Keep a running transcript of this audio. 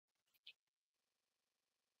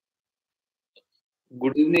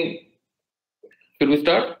Good evening. Should we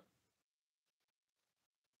start?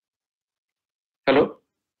 Hello?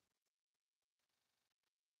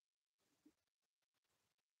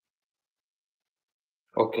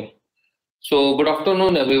 Okay. So, good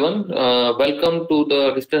afternoon, everyone. Welcome to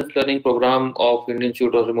the distance learning program of Indian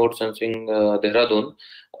Institute of Remote Sensing, Dehradun.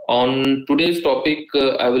 On today's topic,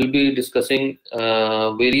 I will be discussing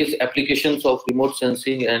various applications of remote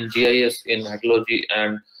sensing and GIS in hydrology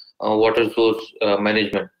and water source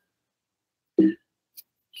management.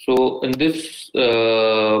 So, in this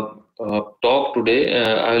talk today,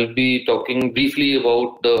 I will be talking briefly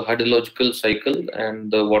about the hydrological cycle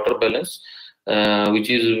and the water balance,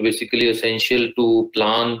 which is basically essential to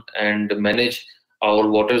plan and manage our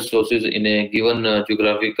water sources in a given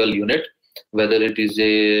geographical unit, whether it is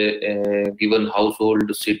a given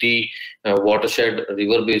household, city, watershed,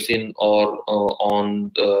 river basin, or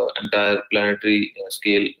on the entire planetary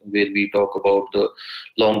scale, where we talk about the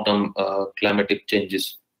long-term climatic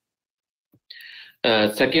changes.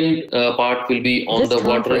 Second part will be on the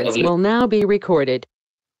water availability. Will now be recorded.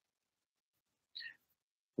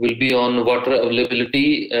 Will be on water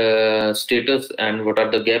availability status and what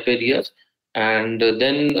are the gap areas, and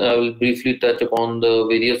then I will briefly touch upon the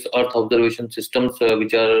various Earth observation systems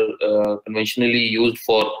which are conventionally used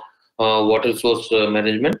for water source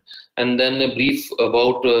management, and then a brief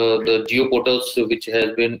about the geoportals which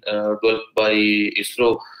has been developed by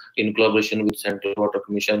ISRO in collaboration with Central Water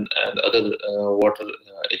Commission and other water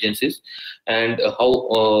agencies, and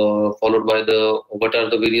how followed by the what are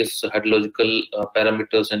the various hydrological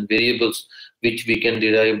parameters and variables which we can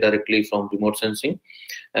derive directly from remote sensing,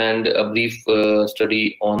 and a brief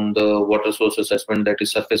study on the water source assessment, that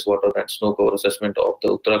is surface water and snow cover assessment of the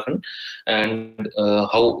Uttarakhand, and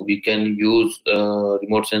how we can use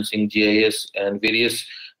remote sensing, GIS, and various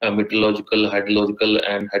meteorological, hydrological,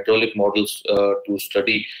 and hydraulic models to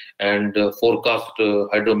study and forecast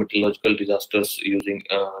hydrometeorological disasters using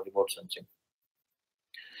remote sensing.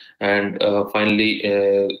 And finally,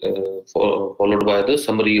 followed by the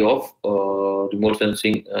summary of remote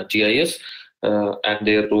sensing GIS and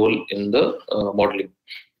their role in the modeling.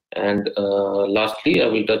 And lastly, I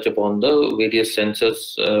will touch upon the various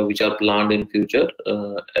sensors which are planned in future,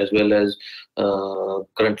 as well as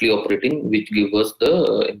currently operating, which give us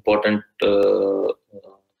the important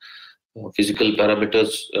physical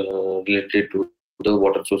parameters related to the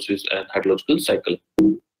water sources and hydrological cycle.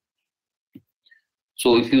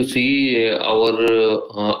 So if you see our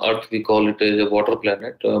Earth, we call it as a water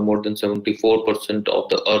planet. More than 74% of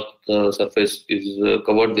the Earth surface is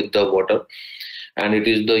covered with the water. And it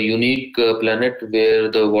is the unique planet where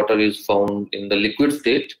the water is found in the liquid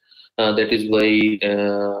state. That is why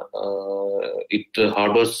it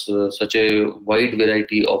harbors such a wide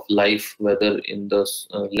variety of life, whether in the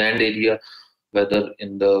land area, whether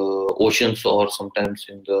in the oceans, or sometimes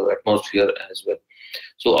in the atmosphere as well.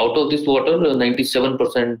 So out of this water,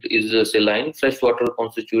 97% is saline. Fresh water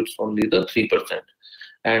constitutes only the 3%.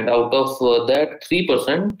 And out of that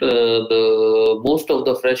 3%, the most of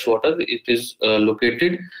the fresh water, it is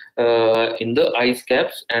located in the ice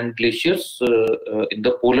caps and glaciers in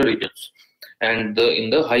the polar regions and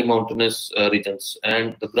in the high mountainous regions.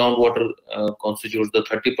 And the groundwater constitutes the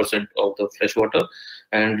 30% of the fresh water,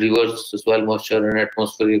 and rivers, soil moisture, and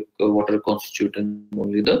atmospheric water constitute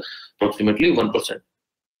only the approximately 1%.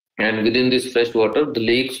 And within this fresh water, the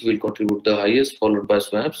lakes will contribute the highest, followed by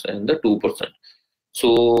swamps and the 2%.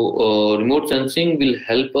 So remote sensing will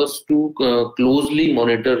help us to closely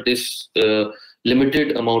monitor this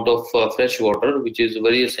limited amount of fresh water, which is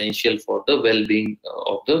very essential for the well-being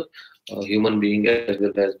of the human being, as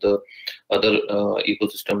well as the other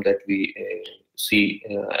ecosystem that we see,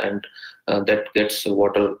 and that gets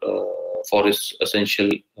water for its essential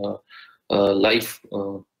life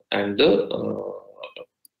and the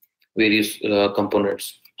various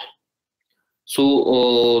components.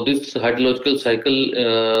 So this hydrological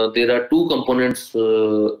cycle, there are two components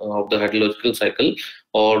of the hydrological cycle,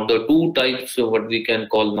 or the two types of what we can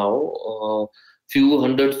call now. Few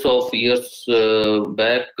hundreds of years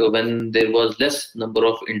back, when there was less number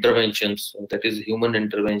of interventions, that is human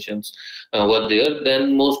interventions were there,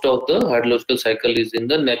 then most of the hydrological cycle is in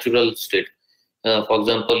the natural state. For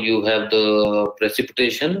example, you have the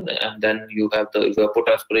precipitation, and then you have the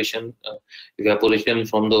evapotranspiration, evaporation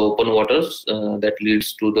from the open waters that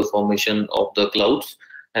leads to the formation of the clouds,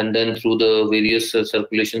 and then through the various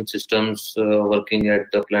circulation systems working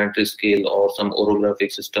at the planetary scale, or some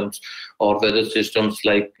orographic systems or weather systems,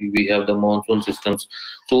 like we have the monsoon systems.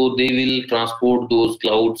 So they will transport those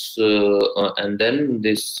clouds, and then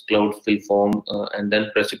these clouds will form, and then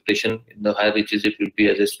precipitation in the high reaches, it will be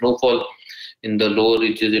as a snowfall, In the lower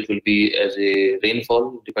reaches, it will be as a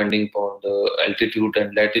rainfall, depending upon the altitude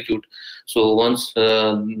and latitude. So once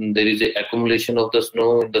there is a accumulation of the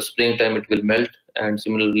snow in the springtime, it will melt. And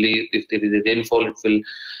similarly, if there is a rainfall, it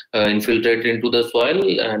will infiltrate into the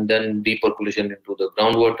soil and then depercolation into the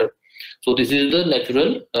groundwater. So this is the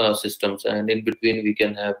natural systems, and in between we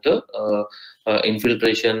can have the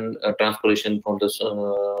infiltration, transpiration from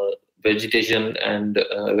the vegetation, and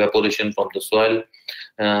evaporation from the soil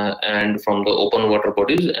and from the open water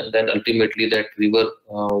bodies, and then ultimately that river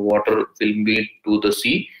water will meet to the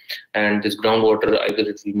sea, and this groundwater either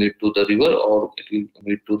it will meet to the river or it will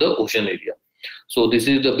meet to the ocean area. So this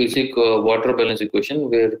is the basic water balance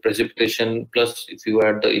equation, where precipitation plus if you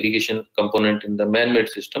add the irrigation component in the man-made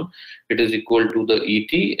system, it is equal to the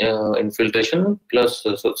ET infiltration plus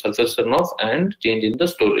surface runoff and change in the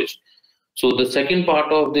storage. So the second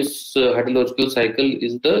part of this hydrological cycle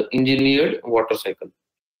is the engineered water cycle.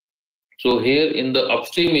 So here in the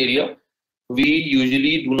upstream area, we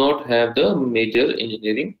usually do not have the major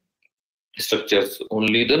engineering structures,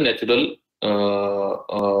 only the natural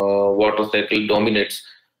water cycle dominates.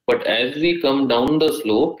 But as we come down the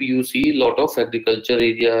slope, you see a lot of agriculture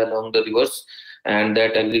area along the rivers, and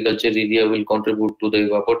that agriculture area will contribute to the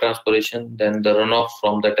evapotranspiration. Then the runoff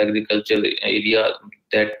from that agriculture area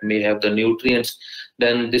that may have the nutrients,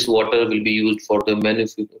 then this water will be used for the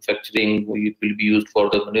manufacturing, it will be used for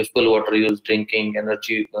the municipal water use, drinking,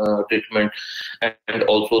 energy treatment, and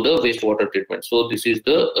also the wastewater treatment. So this is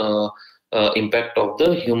the impact of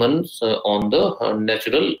the humans on the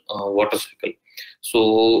natural water cycle.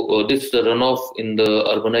 So this runoff in the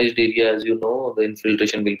urbanized area, as you know, the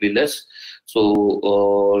infiltration will be less. So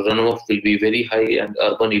runoff will be very high, and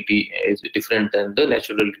urban ET is different than the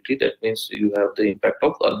natural ET. That means you have the impact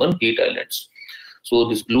of urban heat islands. So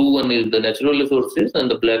this blue one is the natural resources, and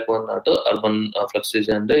the black one are the urban fluxes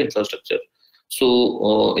and the infrastructure.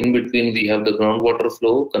 So in between we have the groundwater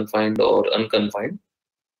flow, confined or unconfined.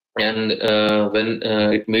 And when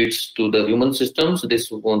it meets to the human systems,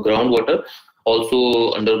 this groundwater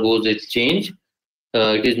also undergoes a change.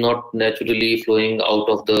 It is not naturally flowing out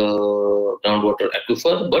of the groundwater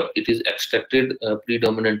aquifer, but it is extracted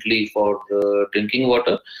predominantly for drinking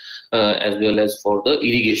water as well as for the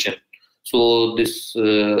irrigation. So this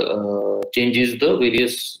changes the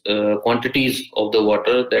various quantities of the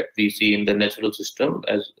water that we see in the natural system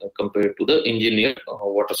as compared to the engineered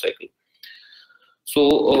water cycle.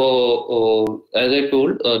 So as I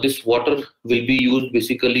told, this water will be used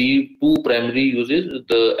basically two primary uses: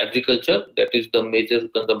 the agriculture, that is the major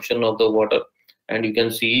consumption of the water, and you can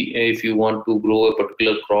see if you want to grow a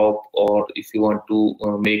particular crop, or if you want to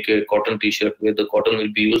make a cotton t-shirt where the cotton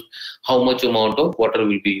will be used, how much amount of water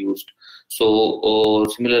will be used. So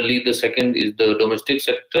similarly, the second is the domestic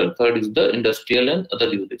sector, third is the industrial and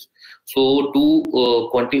other uses. So to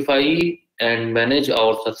quantify and manage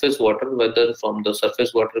our surface water, whether from the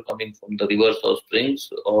surface water coming from the rivers or springs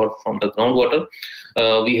or from the groundwater,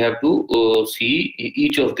 we have to see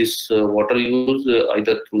each of this water use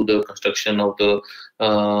either through the construction of the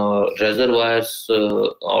reservoirs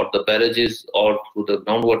or the barrages or through the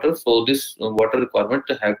groundwater. So this water requirement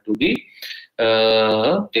have to be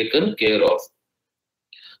taken care of.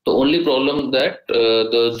 The only problem that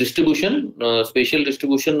the distribution, spatial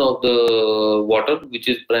distribution of the water, which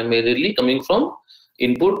is primarily coming from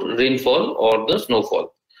input rainfall or the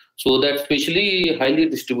snowfall. So that spatially highly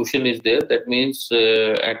distribution is there. That means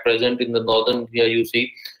at present in the northern India, you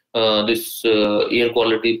see this air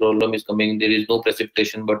quality problem is coming. There is no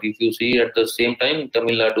precipitation, but if you see at the same time,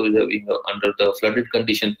 Tamil Nadu is having under the flooded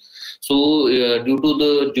condition. So due to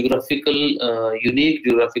the geographical, unique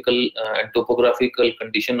geographical and topographical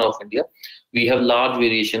condition of India, we have large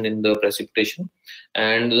variation in the precipitation,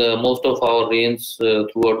 and most of our rains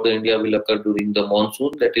throughout the India will occur during the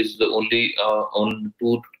monsoon. That is the only on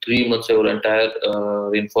 2-3 months our entire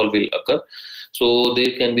rainfall will occur. So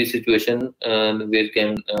there can be situation where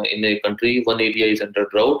can in a country one area is under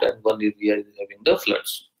drought and one area is having the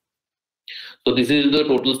floods. So this is the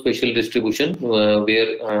total spatial distribution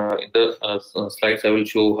where in the slides I will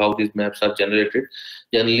show how these maps are generated.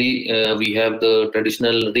 Generally, we have the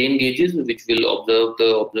traditional rain gauges which will observe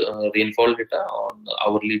the rainfall data on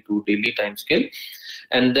hourly to daily time scale,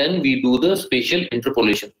 and then we do the spatial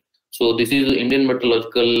interpolation. So this is the Indian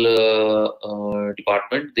Meteorological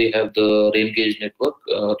Department. They have the rain gauge network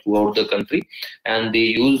throughout the country, and they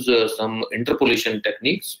use some interpolation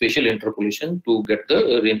techniques, spatial interpolation, to get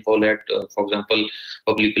the rainfall at, for example,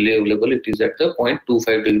 publicly available, it is at the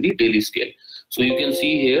 0.25 degree daily scale. So you can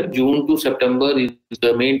see here, June to September is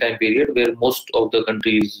the main time period where most of the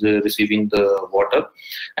country is receiving the water,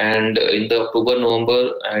 and in the October,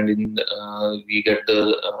 November, and in we get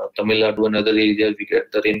the Tamil Nadu and other areas we get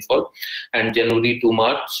the rainfall, and January to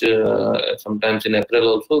March, sometimes in April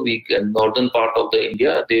also, we get northern part of the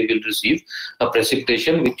India they will receive a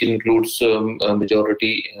precipitation which includes a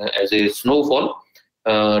majority as a snowfall.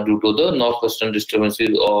 Due to the northwestern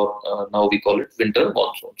disturbances, or now we call it winter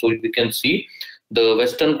monsoon. So we can see the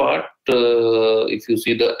western part, if you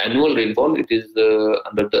see the annual rainfall, it is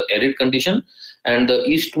under the arid condition, and the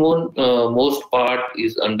eastmost most part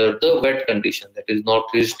is under the wet condition. That is,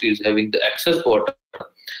 northeast is having the excess water,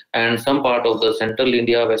 and some part of the central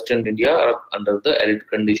India, western India are under the arid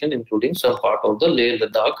condition, including some part of the Leh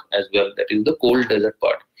Ladakh as well. That is the cold desert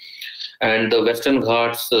part. And the western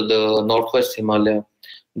Ghats, the northwest Himalaya,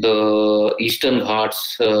 the eastern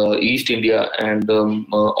Ghats, East India, and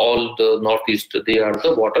all the northeast, they are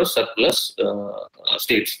the water surplus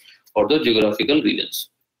states or the geographical regions.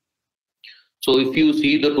 So if you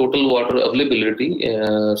see the total water availability,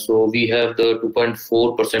 so we have the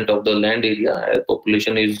 2.4% of the land area,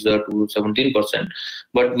 population is to 17%,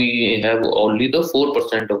 but we have only the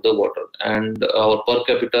 4% of the water, and our per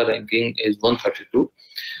capita ranking is 132,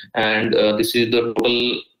 and this is the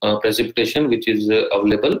total precipitation which is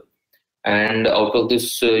available, and out of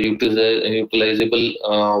this utilizable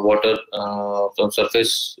water from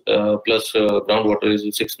surface plus groundwater is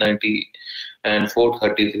 690 and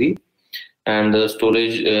 433. And the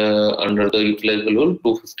storage under the utilizable level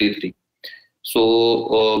 253.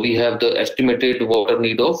 So we have the estimated water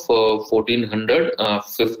need of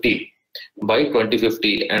 1450 by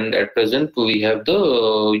 2050, and at present we have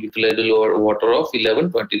the utilizable water of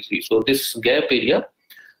 1123. So this gap area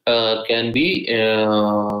can be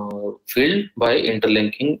filled by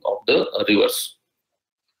interlinking of the rivers.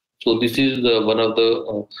 So this is one of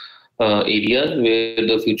the areas where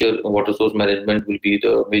the future water source management will be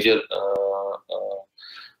the major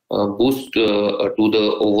boost to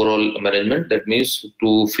the overall management. That means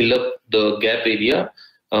to fill up the gap area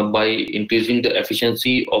by increasing the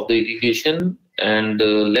efficiency of the irrigation and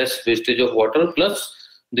less wastage of water, plus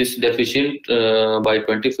this deficient by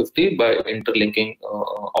 2050 by interlinking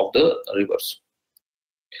of the rivers.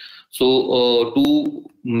 So to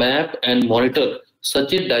map and monitor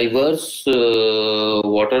such a diverse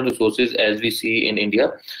water resources as we see in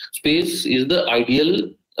India, space is the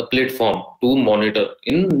ideal platform to monitor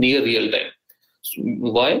in near real time.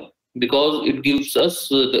 Why? Because it gives us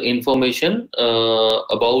the information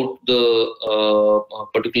about the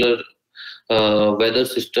particular weather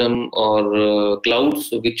system or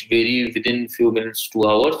clouds which vary within few minutes to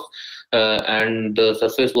hours, and the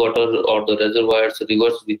surface water or the reservoirs,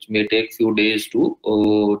 rivers, which may take few days to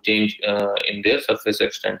change in their surface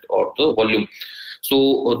extent or the volume.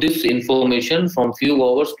 So this information from few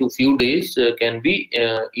hours to few days can be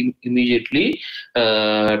immediately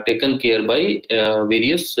taken care by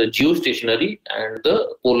various geostationary and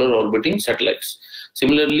the polar orbiting satellites.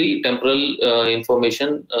 Similarly, temporal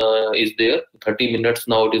information is there, 30 minutes,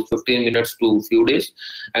 now it is 15 minutes to few days.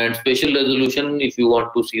 And spatial resolution, if you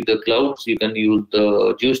want to see the clouds, you can use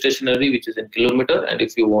the geostationary, which is in kilometer. And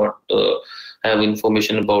if you want have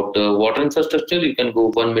information about the water infrastructure, you can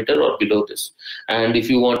go 1 meter or below this. And if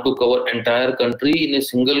you want to cover entire country in a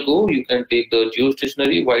single go, you can take the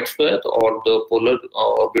geostationary wide swath or the polar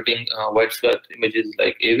orbiting wide swath images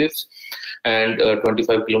like AWIFs, and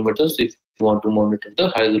 25 kilometers if you want to monitor the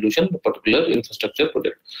high resolution particular infrastructure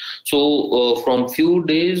project. So from few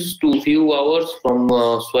days to few hours, from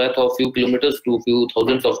swath of few kilometers to few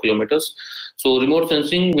thousands of kilometers. So remote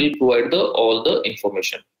sensing will provide all the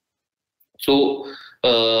information. So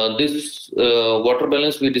this water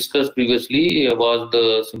balance we discussed previously was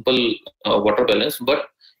the simple water balance, but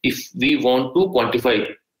if we want to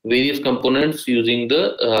quantify various components using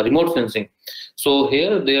the remote sensing, so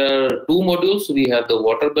here there are two modules. We have the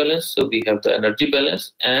water balance, so we have the energy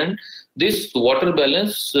balance, and this water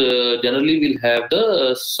balance generally will have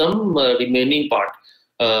the some remaining part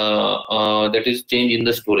that is change in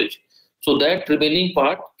the storage. So that remaining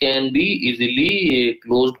part can be easily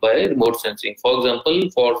closed by remote sensing. For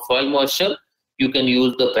example, for soil moisture, you can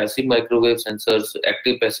use the passive microwave sensors,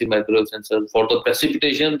 active passive microwave sensors. For the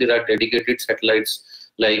precipitation, there are dedicated satellites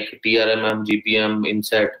like TRMM, GPM,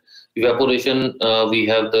 INSAT. Evaporation, we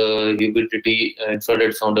have the humidity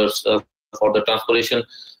infrared sounders. For the transpiration,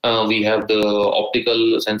 we have the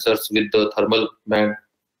optical sensors with the thermal band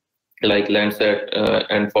like Landsat,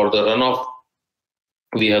 and for the runoff,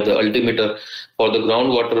 we have the altimeter. For the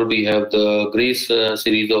groundwater, we have the GRACE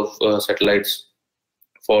series of satellites.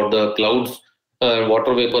 For the clouds,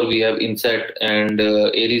 Water vapor, we have INSAT and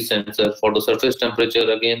ARIS sensor. For the surface temperature,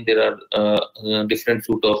 again, there are different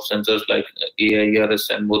suite of sensors like IIRS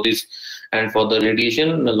and MODIS. And for the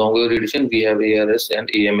radiation, long wave radiation, we have ARS and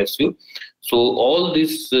AMSU. So all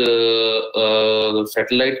these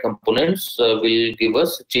satellite components will give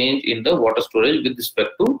us change in the water storage with respect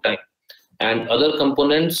to time. And other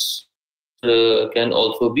components can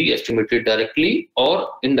also be estimated directly or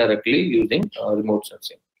indirectly using remote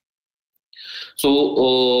sensing.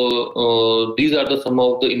 So these are some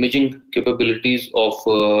of the imaging capabilities of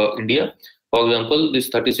India. For example, this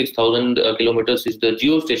 36,000 kilometers is the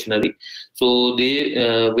geostationary. So they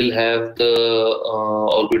will have the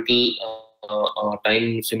orbital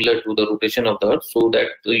time similar to the rotation of the Earth, so that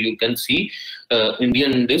you can see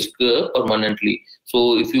Indian disk permanently.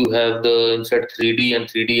 So if you have the INSAT 3D and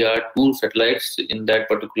 3DR, two satellites in that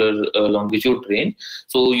particular longitude range,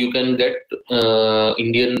 so you can get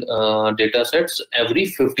Indian data sets every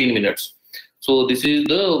 15 minutes. So this is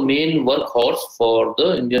the main workhorse for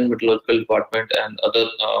the Indian Meteorological Department and other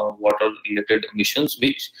water-related missions,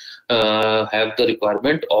 which have the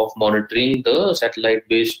requirement of monitoring the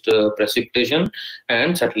satellite-based precipitation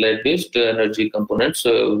and satellite-based energy components,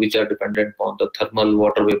 which are dependent on the thermal,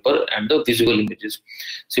 water vapor, and the visual images.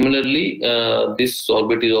 Similarly, this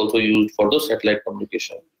orbit is also used for the satellite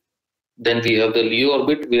communication. Then we have the LEO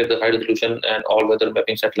orbit, where the high resolution and all-weather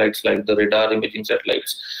mapping satellites like the radar imaging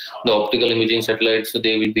satellites, the optical imaging satellites,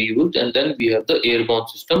 they will be used. And then we have the airborne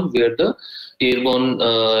system, where the airborne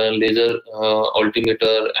laser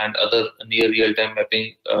altimeter and other near real-time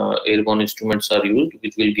mapping airborne instruments are used,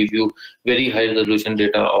 which will give you very high resolution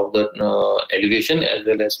data of the elevation as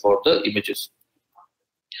well as for the images.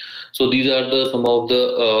 So these are some of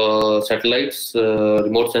the satellites,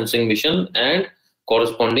 remote sensing mission, and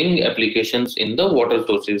corresponding applications in the water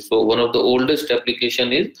sources. So one of the oldest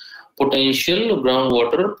application is potential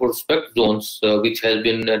groundwater prospect zones, which has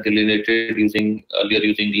been delineated earlier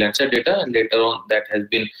using Landsat data, and later on that has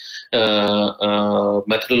been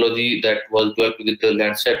methodology that was developed with the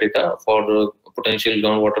Landsat data for potential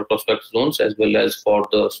groundwater prospect zones, as well as for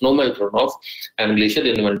the snowmelt runoff and glacier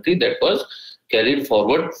inventory that was carried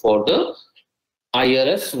forward for the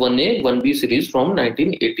IRS 1A 1B series from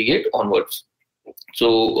 1988 onwards.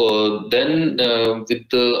 So then with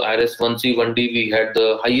the IRS 1C 1D, we had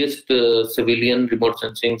the highest civilian remote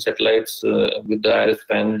sensing satellites with the IRS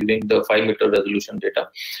span giving the 5-meter resolution data.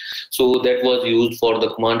 So that was used for the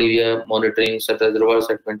command area monitoring, such as reservoir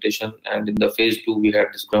segmentation. And in the phase 2, we had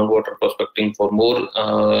this groundwater prospecting for more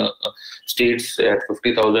states at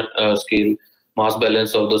 50,000 scale, mass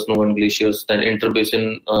balance of the snow and glaciers, then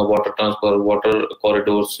interbasin water transfer, water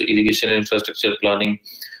corridors, irrigation infrastructure planning,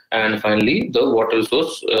 and finally the water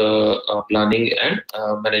resource planning and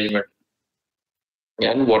management,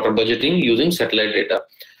 and water budgeting using satellite data.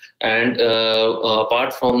 And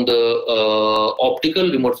apart from the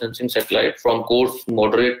optical remote sensing satellite from coarse,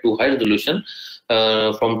 moderate to high resolution,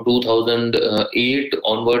 from 2008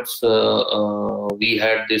 onwards, we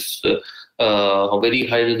had this very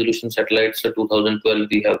high resolution satellites. 2012,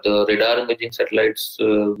 we have the radar imaging satellites,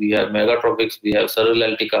 we have Megatropics, we have Ceral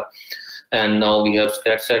Altica, and now we have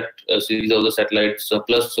StatSat series of the satellites,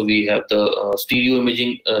 plus we have the stereo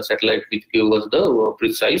imaging satellite, which gives us the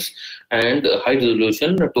precise and high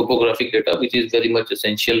resolution topographic data, which is very much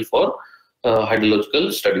essential for hydrological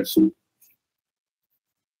studies.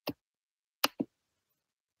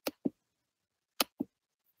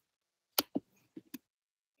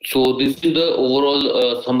 So this is the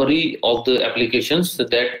overall summary of the applications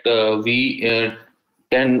that we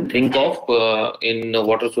can think of in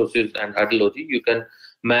water sources and hydrology. You can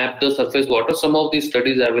map the surface water. Some of these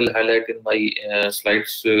studies I will highlight in my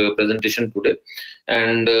slides presentation today,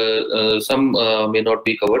 and some may not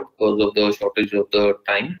be covered because of the shortage of the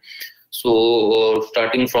time. So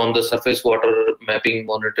starting from the surface water mapping,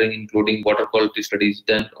 monitoring, including water quality studies,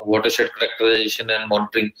 then watershed characterization and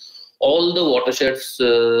monitoring. All the watersheds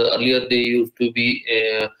earlier, they used to be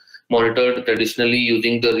monitored traditionally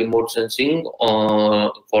using the remote sensing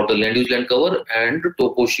for the land use land cover and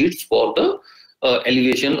topo sheets for the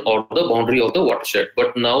elevation or the boundary of the watershed.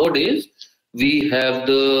 But nowadays we have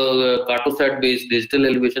the Cartosat based digital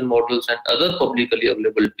elevation models and other publicly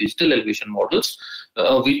available digital elevation models,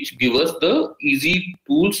 which give us the easy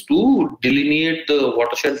tools to delineate the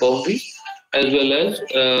watershed boundaries, as well as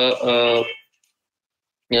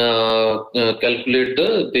calculate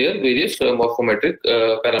their various morphometric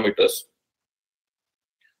parameters.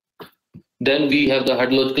 Then we have the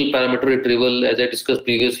hydrological parameter retrieval, as I discussed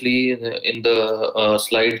previously in the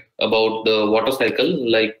slide about the water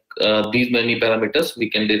cycle. Like these many parameters we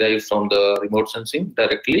can derive from the remote sensing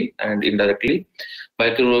directly and indirectly.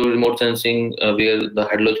 Micro remote sensing, where the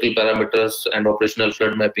hydrological parameters and operational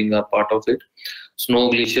flood mapping are part of it. Snow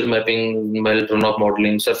glacier mapping, melt runoff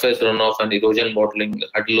modeling, surface runoff and erosion modeling,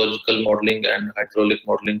 hydrological modeling and hydraulic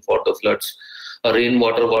modeling for the floods.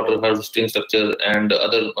 Rainwater, water harvesting structure, and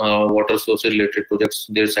other water source related projects,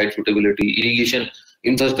 their site suitability, irrigation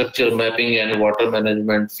infrastructure mapping and water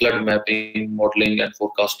management, flood mapping, modeling and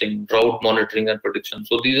forecasting, drought monitoring and prediction.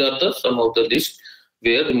 So these are the some of the list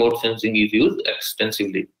where remote sensing is used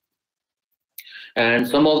extensively. And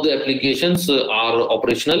some of the applications are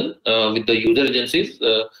operational with the user agencies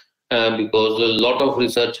because a lot of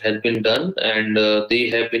research has been done, and they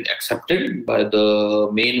have been accepted by the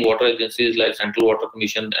main water agencies like Central Water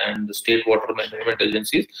Commission and the state water management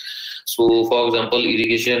agencies. So, for example,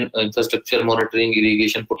 irrigation infrastructure monitoring,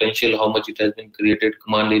 irrigation potential, how much it has been created,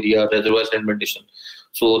 command area, reservoir segmentation.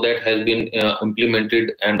 So that has been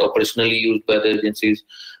implemented and operationally used by the agencies,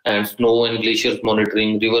 and snow and glaciers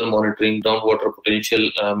monitoring, river monitoring, groundwater potential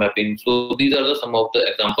mapping. So these are some of the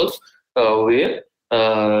examples where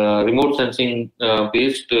remote sensing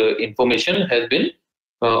based information has been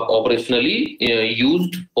operationally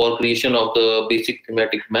used for creation of the basic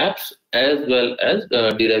thematic maps, as well as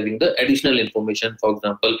deriving the additional information, for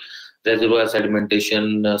example, reservoir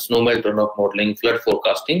sedimentation, snowmelt runoff modeling, flood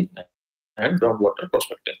forecasting, and groundwater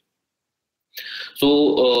prospecting.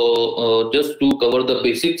 So just to cover the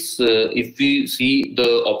basics, if we see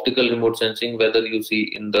the optical remote sensing, whether you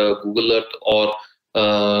see in the Google Earth or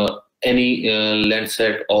any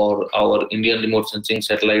Landsat or our Indian remote sensing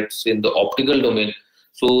satellites in the optical domain.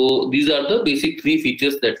 So these are the basic three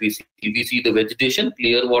features that we see. We see the vegetation,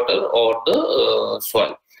 clear water, or the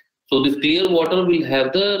soil. So this clear water will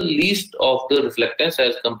have the least of the reflectance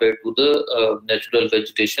as compared to the natural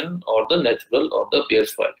vegetation or the natural or the bare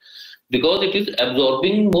soil, because it is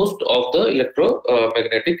absorbing most of the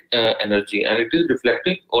electromagnetic energy, and it is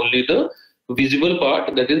reflecting only the visible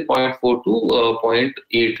part, that is 0.4 to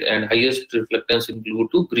 0.8, and highest reflectance include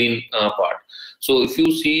to green part. So if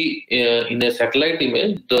you see in a satellite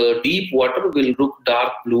image, the deep water will look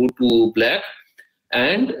dark blue to black,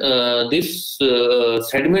 and this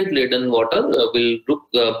sediment laden water will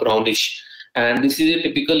look brownish. And this is a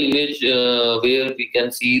typical image where we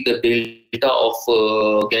can see the delta of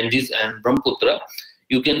Ganges and Brahmaputra.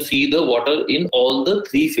 You can see the water in all the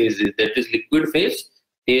three phases, that is liquid phase.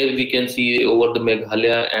 Here we can see over the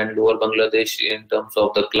Meghalaya and lower Bangladesh in terms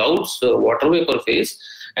of the clouds, water vapor phase.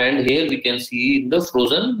 And here we can see in the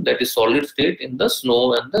frozen, that is solid state, in the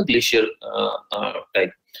snow and the glacier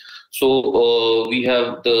type. So we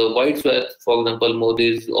have the wide swath, for example,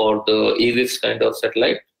 MODIS or the AWIFS kind of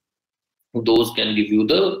satellite. Those can give you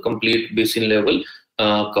the complete basin level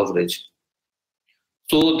coverage.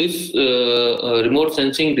 So this remote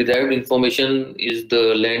sensing derived information is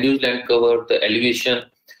the land use, land cover, the elevation,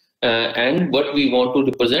 and what we want to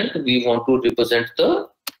represent. We want to represent the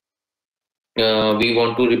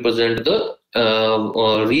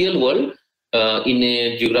real world in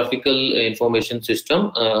a geographical information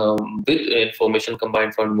system with information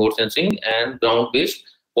combined from remote sensing and ground-based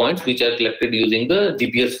points which are collected using the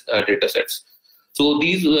GPS data sets. So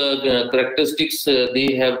these characteristics,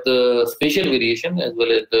 they have the spatial variation as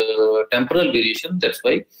well as the temporal variation. That's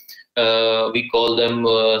why we call them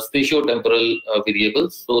spatio-temporal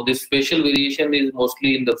variables. So this spatial variation is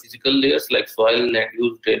mostly in the physical layers like soil, land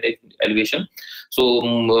use, drainage, elevation.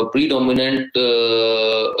 So predominant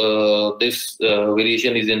this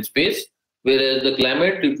variation is in space, whereas the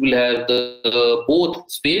climate, it will have the both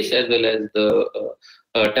space as well as the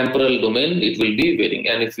temporal domain. It will be varying.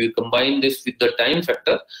 And if we combine this with the time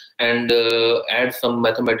factor and add some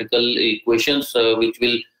mathematical equations which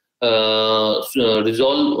will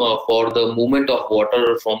resolve for the movement of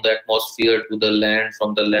water from the atmosphere to the land,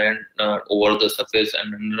 from the land over the surface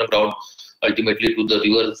and underground, ultimately to the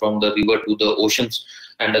river, from the river to the oceans,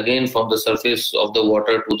 and again from the surface of the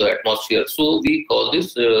water to the atmosphere. So we call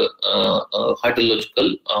this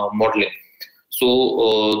hydrological modeling.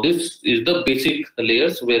 So this is the basic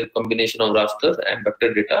layers where combination of raster and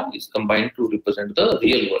vector data is combined to represent the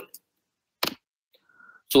real world.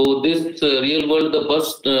 So this real world,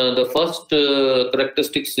 the first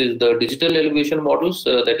characteristics is the digital elevation models,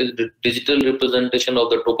 that is the digital representation of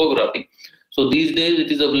the topography. So these days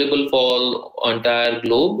it is available for entire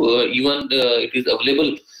globe. Even it is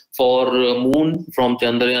available for moon from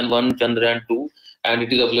Chandrayaan 1, Chandrayaan 2, and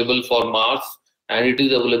it is available for Mars. and it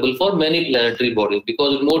is available for many planetary bodies,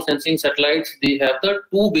 because remote sensing satellites, they have the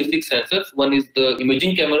two basic sensors. One is the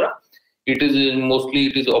imaging camera. It is mostly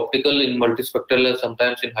it is optical in multispectral and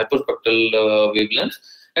sometimes in hyperspectral wavelengths.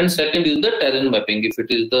 And second is the terrain mapping. If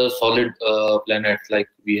it is the solid planets, like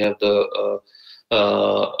we have the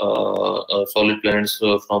solid planets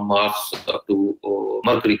from Mars up to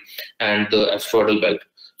Mercury and the asteroidal belt.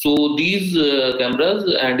 So these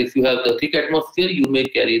cameras, and if you have the thick atmosphere, you may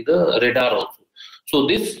carry the radar also. So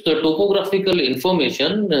this topographical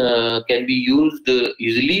information can be used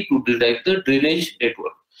easily to derive the drainage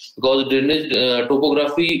network, because drainage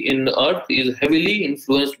topography in Earth is heavily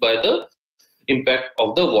influenced by the impact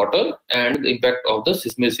of the water and the impact of the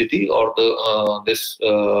seismicity or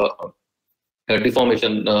the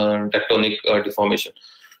deformation, tectonic deformation.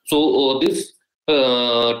 So these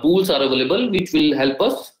tools are available which will help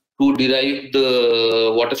us to derive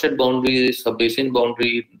the watershed boundary, sub-basin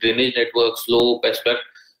boundary, drainage network, slope, aspect,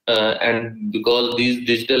 and because these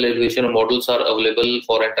digital elevation models are available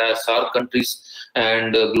for entire SAARC countries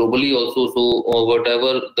and globally also, so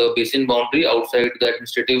whatever the basin boundary outside the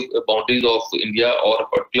administrative boundaries of India or a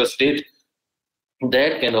particular state,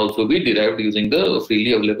 that can also be derived using the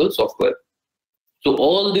freely available software. So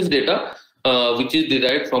all this data which is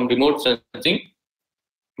derived from remote sensing,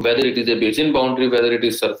 whether it is a basin boundary, whether it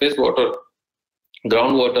is surface water,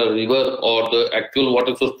 groundwater, river, or the actual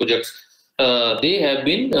water source projects, they have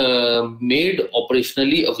been made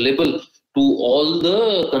operationally available to all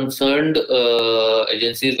the concerned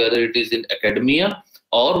agencies, whether it is in academia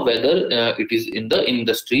or whether it is in the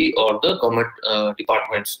industry or the government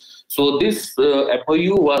departments. So this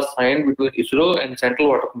MOU was signed between ISRO and Central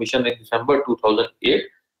Water Commission in December 2008,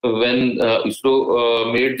 when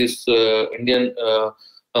ISRO made this Indian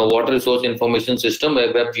Water Resource Information System, a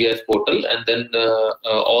web GIS portal, and then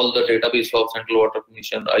all the database of Central Water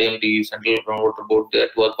Commission, IMD, Central Groundwater Board,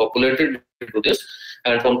 that was populated into this.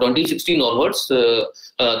 And from 2016 onwards,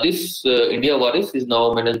 this India IIRS is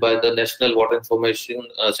now managed by the National Water Information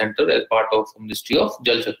Center as part of Ministry of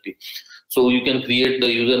Jal Shakti. So you can create the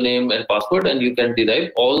username and password, and you can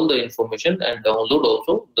derive all the information and download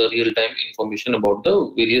also the real-time information about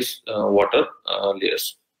the various water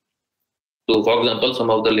layers. So, for example, some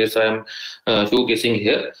of the layers I am showcasing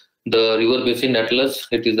here. The River Basin Atlas,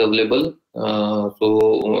 it is available.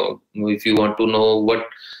 So, if you want to know what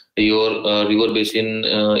your river basin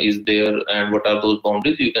is there and what are those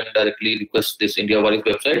boundaries, you can directly request this India IIRS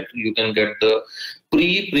website. You can get the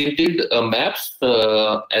pre-printed maps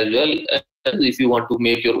as well. If you want to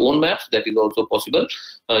make your own maps, that is also possible.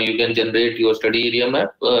 You can generate your study area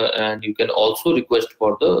map, and you can also request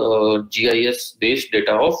for the GIS based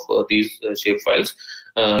data of these shape files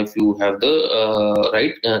if you have the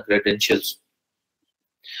right credentials.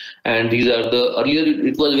 And these are the earlier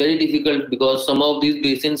it was very difficult because some of these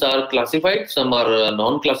basins are classified, some are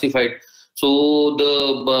non-classified. So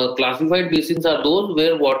the classified basins are those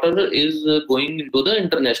where water is going into the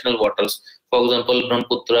international waters. For example,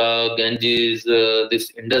 Brahmaputra, Ganges,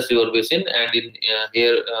 this Indus River basin, and in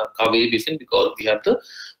here Kaveri basin, because we have the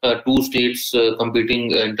two states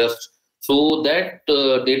competing interests. So that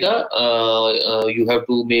data you have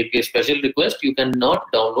to make a special request. You cannot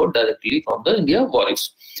download directly from the India IIRS.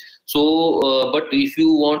 So, but if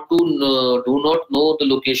you want to do not know the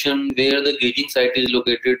location where the gauging site is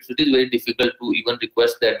located, so it is very difficult to even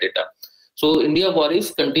request that data. So, India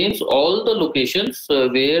IIRS contains all the locations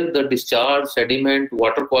where the discharge, sediment,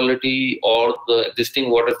 water quality, or the existing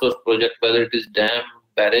water source project, whether it is dam,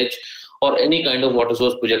 barrage, or any kind of water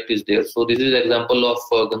source project is there. So, this is an example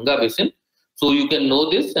of Ganga Basin. So you can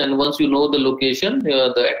know this, and once you know the location,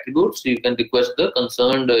 the attributes, you can request the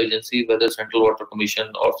concerned agency, whether Central Water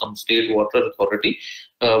Commission or some state water authority,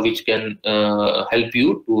 which can help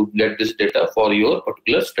you to get this data for your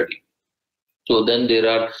particular study. So then there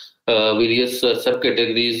are various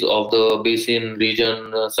subcategories of the basin,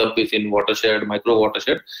 region, sub-basin, watershed, micro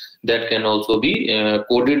watershed, that can also be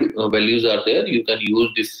coded values are there. You can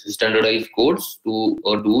use these standardized codes to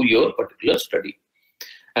do your particular study.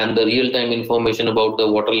 And the real-time information about the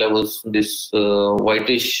water levels, this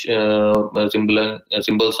whitish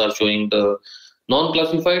symbols are showing the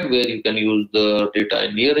non-classified, where you can use the data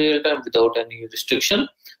in near real-time without any restriction.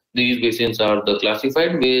 These basins are the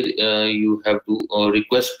classified, where you have to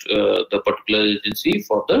request the particular agency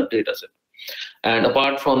for the data set. And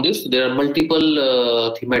apart from this, there are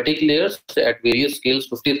multiple thematic layers at various scales,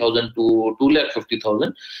 50,000 to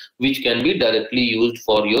 250,000, which can be directly used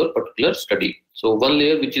for your particular study. So one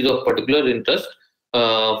layer which is of particular interest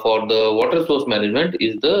for the water source management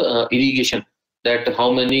is the irrigation. that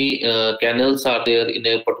how many canals are there in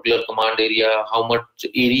a particular command area, how much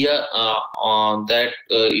area on that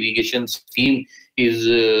irrigation scheme is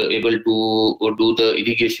able to do the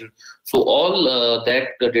irrigation. So all that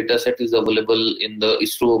data set is available in the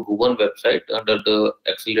ISRO Bhuvan website under the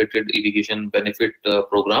Accelerated Irrigation Benefit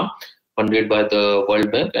Program funded by the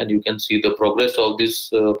World Bank, and you can see the progress of these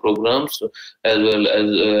programs as well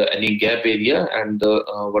as any gap area and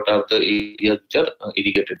what are the areas which are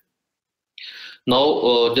irrigated.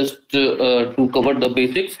 Now, just to cover the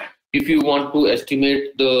basics, if you want to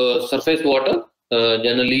estimate the surface water,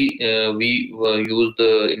 generally we use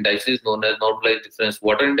the indices known as normalized difference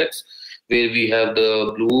water index, where we have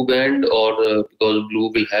the blue band, or because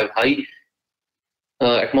blue will have high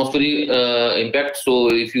atmospheric impact.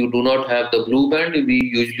 So if you do not have the blue band, we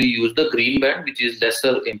usually use the green band, which is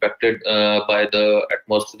lesser impacted by the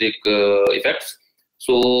atmospheric effects.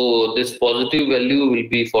 So this positive value will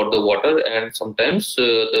be for the water, and sometimes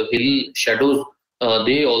the hill shadows,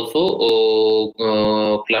 they also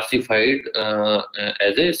classified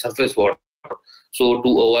as a surface water. So to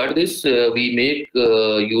avoid this, we make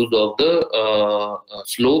use of the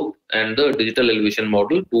slope and the digital elevation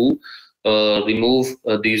model to remove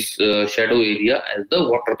these shadow area as the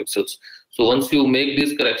water pixels. So once you make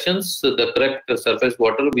these corrections, the correct surface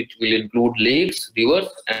water, which will include lakes, rivers,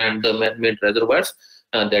 and the man-made reservoirs,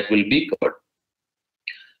 that will be covered.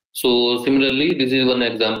 So similarly, this is one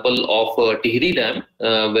example of Tihri Dam.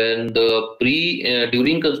 When the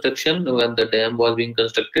during construction, when the dam was being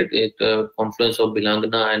constructed, it confluence of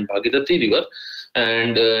Bilangana and Bhagirathi river,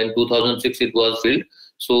 and in 2006 it was filled.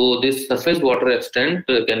 So this surface water extent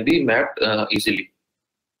can be mapped easily.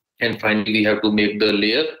 And finally, we have to make the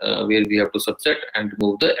layer where we have to subset and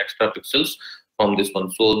remove the extra pixels from this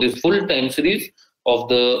one. So this full time series of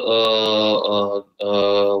the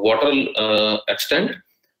water extent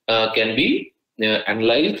can be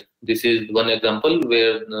analyzed. This is one example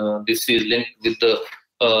where this is linked with the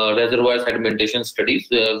reservoir sedimentation studies,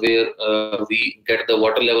 where we get the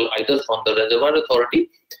water level either from the reservoir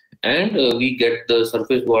authority, and we get the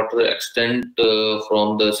surface water extent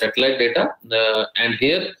from the satellite data. And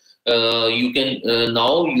here you can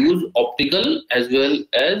now use optical as well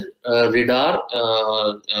as radar,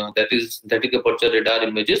 that is static aperture radar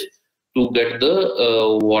images, to get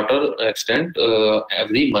the water extent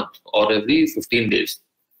every month or every 15 days.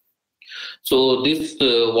 So this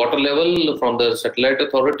water level from the satellite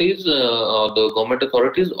authorities, the government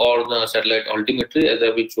authorities, or the satellite altimetry, as I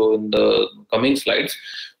will show in the coming slides.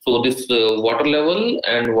 So this water level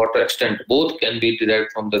and water extent both can be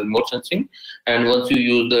derived from the remote sensing. And once you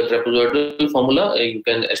use the trapezoidal formula, you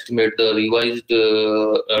can estimate the revised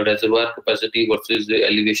reservoir capacity versus the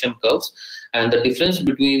elevation curves. And the difference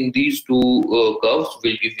between these two curves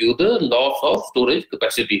will give you the loss of storage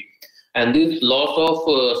capacity. And this loss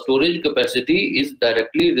of storage capacity is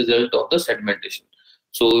directly result of the sedimentation.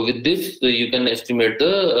 So with this, you can estimate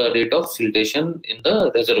the rate of siltation in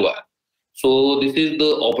the reservoir. So this is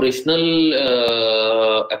the operational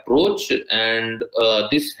approach, and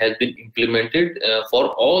this has been implemented for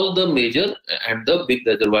all the major and the big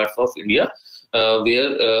reservoirs of India,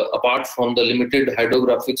 where apart from the limited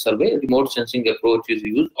hydrographic survey, remote sensing approach is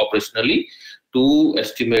used operationally to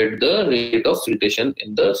estimate the rate of siltation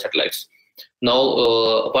in the satellites. Now,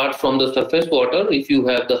 apart from the surface water, if you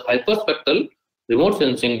have the hyperspectral remote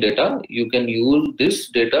sensing data, you can use this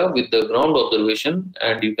data with the ground observation,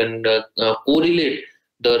 and you can correlate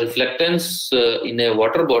the reflectance in a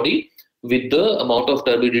water body with the amount of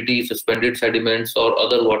turbidity, suspended sediments, or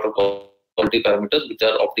other water quality parameters which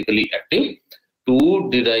are optically active, to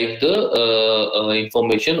derive the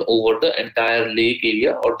information over the entire lake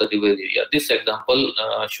area or the river area. This example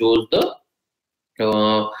shows the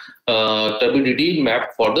turbidity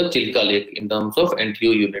mapped for the Chilka Lake in terms of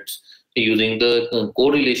NTU units, using the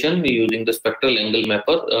correlation, using the spectral angle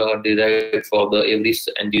mapper derived for the every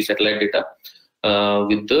NG satellite data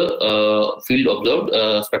with the field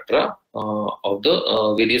observed spectra of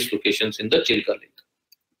the various locations in the Chilka Lake.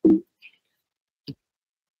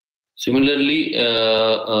 Similarly,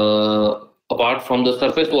 apart from the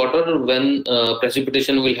surface water, when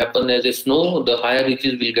precipitation will happen as a snow, the higher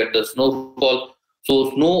reaches will get the snowfall.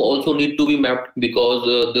 So snow also need to be mapped, because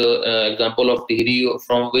the example of Tihri,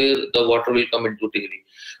 from where the water will come into Tihri.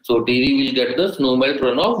 So Tihri will get the snow melt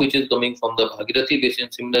runoff, which is coming from the Bhagirathi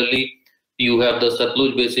basin. Similarly, you have the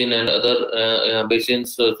Satluj basin and other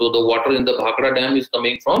basins. So the water in the Bhakra dam is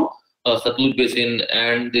coming from Satluj basin,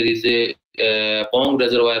 and there is a Pong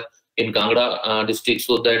reservoir in Kangra district.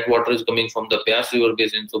 So that water is coming from the Byas river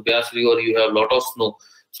basin. So Byas river, you have a lot of snow.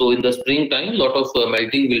 So in the springtime, lot of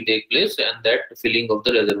melting will take place, and that filling of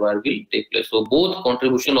the reservoir will take place. So both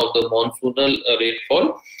contribution of the monsoonal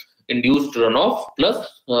rainfall, induced runoff,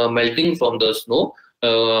 plus melting from the snow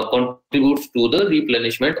contributes to the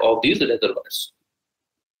replenishment of these reservoirs.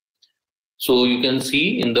 So you can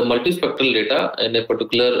see in the multispectral data in a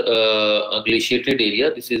particular glaciated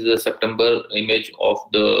area. This is a September image of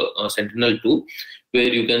the Sentinel-2,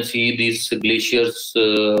 where you can see these glaciers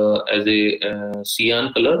as a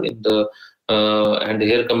cyan color in the and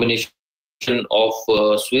here combination of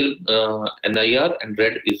SWIR, NIR and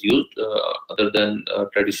red is used other than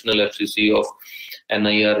traditional FCC of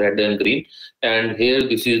NIR, red and green. And here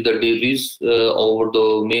this is the debris over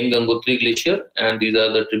the main Gangotri glacier, and these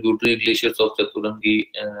are the tributary glaciers of Chaturangi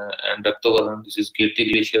and Raktavaran. This is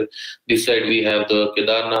Kirti glacier. This side we have the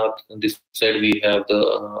Kedarnath, and this side we have the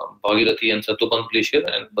Bhagirathi and Satopant glacier,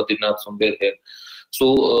 and Badrinath somewhere here.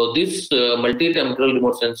 So this multi-temporal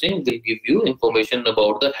remote sensing will give you information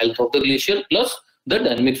about the health of the glacier plus the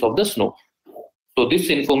dynamics of the snow. So this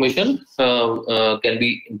information can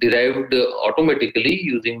be derived automatically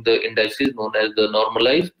using the indices known as the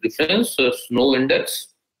normalized reference snow index,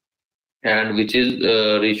 and which is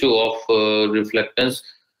ratio of reflectance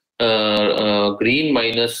green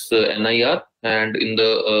minus NIR, and in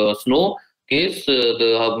the snow case,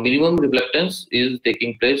 the minimum reflectance is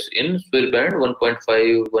taking place in SWIR band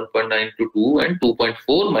 1.5, 1.9 to 2 and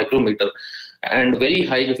 2.4 micrometer, and very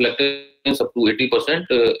high reflectance up to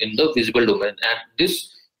 80% in the visible domain. And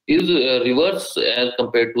this is reverse as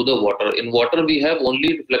compared to the water. In water, we have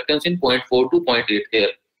only reflectance in 0.4 to 0.8 here,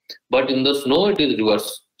 but in the snow, it is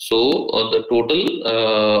reverse. So the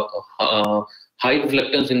total high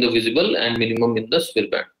reflectance in the visible and minimum in the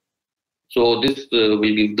SWIR band. So this will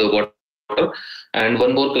give the water. And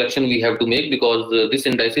one more correction we have to make, because this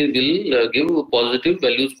indices will give positive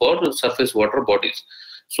values for surface water bodies.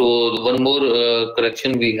 So one more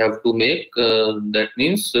correction we have to make, that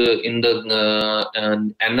means in the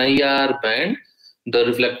NIR band, the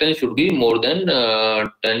reflectance should be more than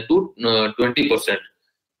 10 to 20%.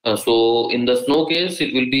 So in the snow case,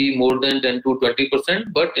 it will be more than 10 to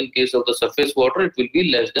 20%, but in case of the surface water, it will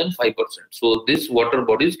be less than 5%. So these water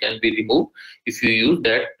bodies can be removed if you use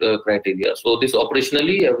that criteria. So this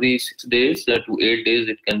operationally every 6 days to 8 days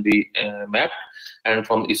it can be mapped, and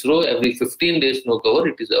from ISRO every 15 days snow cover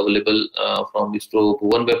it is available from ISRO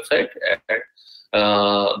Bhuvan website at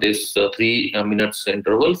this 3 minutes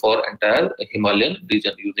interval for entire Himalayan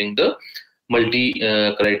region using the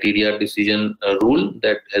multi-criteria decision rule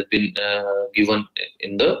that has been given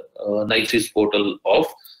in the NICES portal of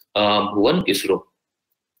Bhuvan ISRO.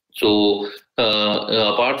 So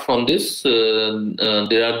apart from this,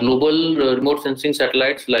 there are global remote sensing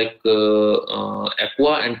satellites like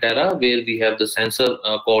Aqua and Terra, where we have the sensor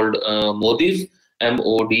called MODIS,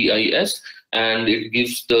 MODIS, and it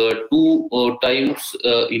gives the 2 times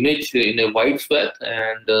image in a wide swath,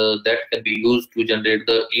 and that can be used to generate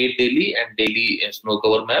the daily and daily snow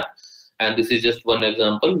cover map. And this is just one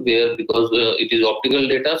example where, because it is optical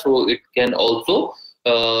data, so it can also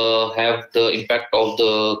have the impact of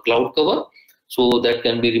the cloud cover. So that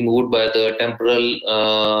can be removed by the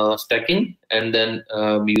temporal stacking, and then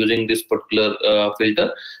using this particular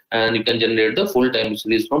filter, and you can generate the full time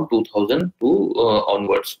series from 2002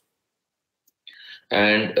 onwards.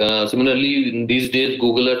 And similarly, in these days,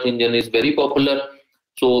 Google Earth Engine is very popular.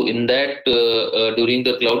 So in that, during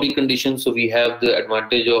the cloudy conditions, so we have the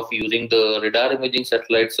advantage of using the radar imaging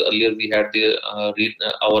satellites. Earlier we had the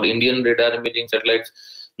our Indian radar imaging satellites.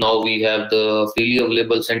 Now we have the freely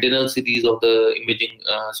available Sentinel series of the imaging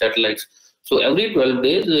satellites. So every 12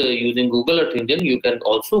 days, using Google Earth Engine, you can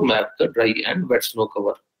also map the dry and wet snow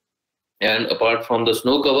cover. And apart from the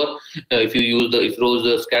snow cover, if you use the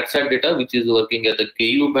ISRO's SCATSAT data, which is working at the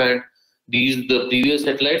KU band, the previous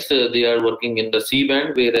satellites, they are working in the C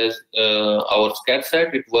band, whereas our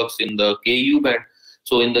SCATSAT, it works in the KU band.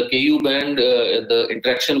 So in the KU band, the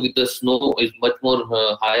interaction with the snow is much more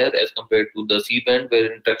higher as compared to the C band,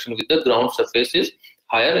 where interaction with the ground surface is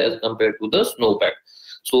higher as compared to the snowpack.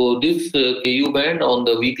 So this KU band, on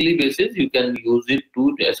the weekly basis, you can use it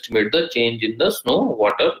to estimate the change in the snow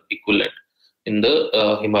water equivalent in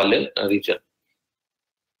the Himalayan region.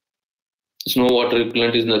 Snow water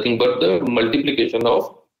equivalent is nothing but the multiplication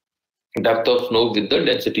of depth of snow with the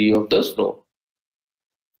density of the snow.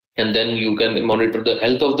 And then you can monitor the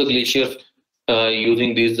health of the glaciers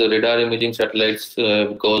using these radar imaging satellites,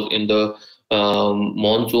 because in the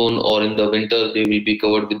monsoon or in the winter, they will be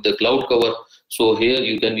covered with the cloud cover. So here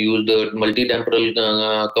you can use the multi-temporal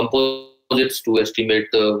composites to estimate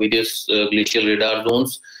the various glacial radar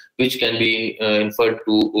zones, which can be inferred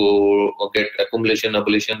to get accumulation,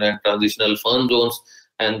 ablation, and transitional fern zones.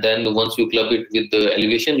 And then once you club it with the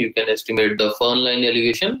elevation, you can estimate the fern line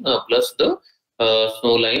elevation plus the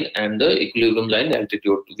snow line and the equilibrium line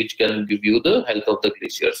altitude, which can give you the health of the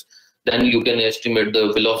glaciers. Then you can estimate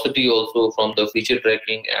the velocity also from the feature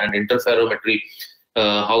tracking and interferometry,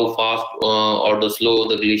 how fast or the slow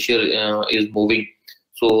the glacier is moving.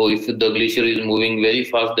 So if the glacier is moving very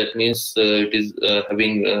fast, that means it is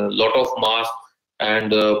having a lot of mass,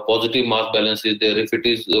 and positive mass balance is there. If it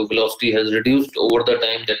is velocity has reduced over the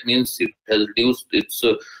time, that means it has reduced its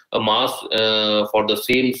mass for the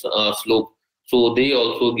same slope. So they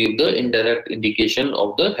also give the indirect indication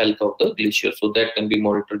of the health of the glacier. So that can be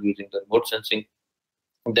monitored using the remote sensing.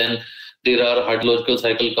 Then there are hydrological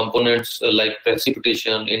cycle components like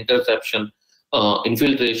precipitation, interception,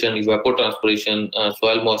 infiltration, evapotranspiration,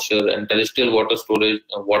 soil moisture, and terrestrial water storage,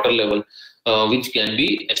 water level, which can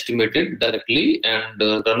be estimated directly, and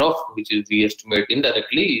runoff, which is we estimate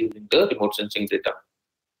indirectly using the remote sensing data.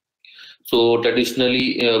 So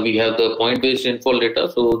traditionally, we have the point-based rainfall data.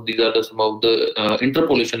 So these are some of the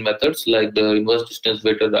interpolation methods like the inverse distance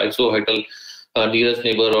weighted, isohydral, nearest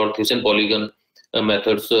neighbor, or Thyssen polygon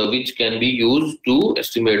methods, which can be used to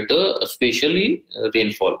estimate the spatially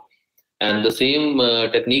rainfall. And the same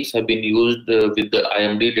techniques have been used with the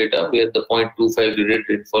IMD data, where the 0.25 graded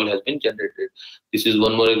rainfall has been generated. This is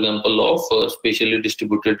one more example of spatially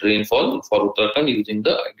distributed rainfall for Uttarakhand using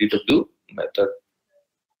the IDW method.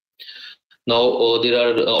 Now, there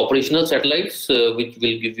are operational satellites which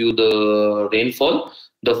will give you the rainfall.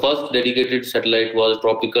 The first dedicated satellite was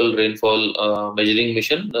Tropical Rainfall Measuring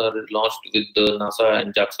Mission, launched with the NASA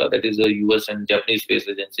and JAXA, that is the US and Japanese space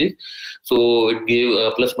agencies. So it gave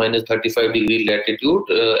plus minus 35-degree latitude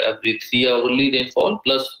every 3-hourly rainfall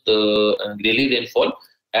plus the daily rainfall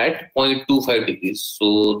at 0.25 degrees.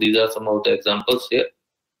 So these are some of the examples here.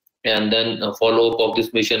 And then a follow-up of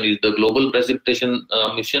this mission is the Global Precipitation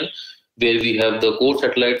Mission, where we have the core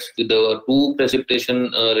satellites with the 2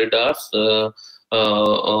 precipitation radars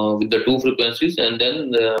with the 2 frequencies, and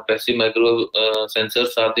then the passive micro sensors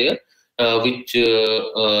are there, which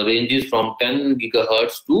ranges from 10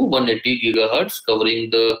 gigahertz to 180 gigahertz, covering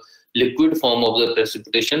the liquid form of the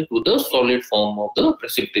precipitation to the solid form of the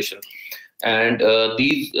precipitation. And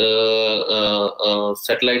these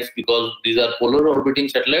satellites, because these are polar orbiting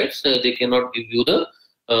satellites, they cannot give you the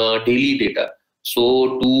daily data.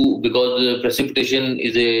 So because the precipitation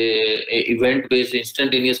is a event-based,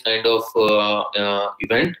 instantaneous kind of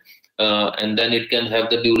event, and then it can have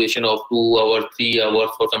the duration of 2 hours, 3 hours,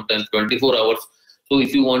 or sometimes 24 hours. So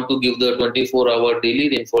if you want to give the 24-hour daily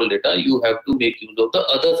rainfall data, you have to make use of the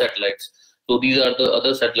other satellites. So these are the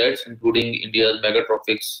other satellites, including India's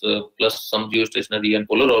megatrophics, plus some geostationary and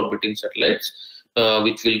polar orbiting satellites,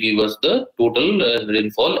 which will give us the total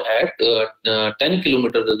rainfall at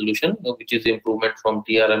 10-kilometer resolution, which is improvement from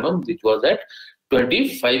TRMM, which was at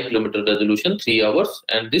 25-kilometer resolution, 3 hours.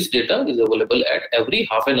 And this data is available at every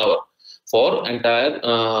half an hour for entire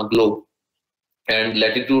globe. And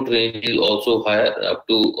latitude range is also higher, up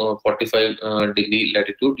to 45 degree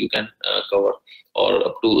latitude you can cover, or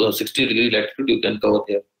up to 60 degree latitude you can cover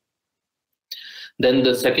here. Then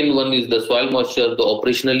the second one is the soil moisture.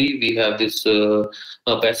 Operationally, we have this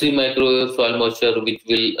passive microwave soil moisture, which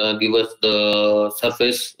will give us the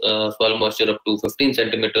surface soil moisture up to 15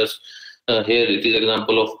 centimeters. Here it is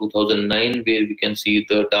example of 2009, where we can see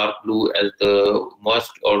the dark blue as the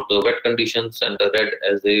moist or the wet conditions, and the red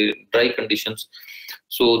as the dry conditions.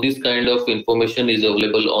 So this kind of information is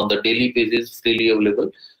available on the daily basis, freely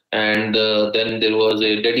available. And then there was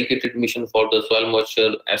a dedicated mission for the soil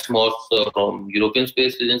moisture, ASMOS, from European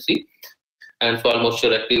Space Agency, and soil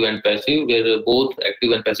moisture active and passive, where both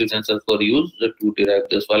active and passive sensors were used to derive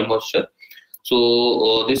the soil moisture.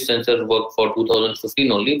 So this sensor worked for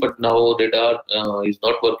 2015 only, but now radar is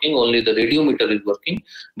not working, only the radiometer is working.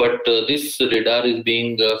 But this radar is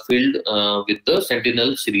being filled with the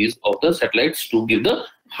Sentinel series of the satellites to give the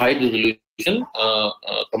high resolution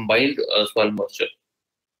combined soil moisture.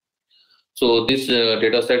 So this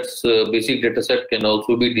basic data set can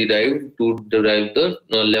also be derived to derive the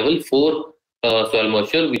level 4 soil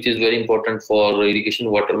moisture, which is very important for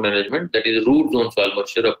irrigation water management, that is root zone soil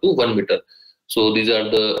moisture up to 1 meter. So these are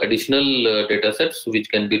the additional data sets which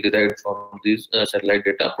can be derived from these satellite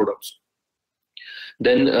data products.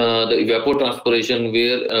 Then the evapotranspiration,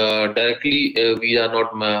 where directly we are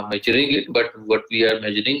not measuring it, but what we are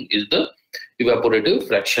measuring is the evaporative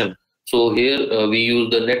fraction. So here we use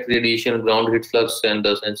the net radiation, ground heat flux, and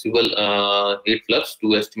the sensible heat flux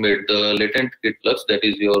to estimate the latent heat flux, that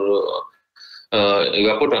is your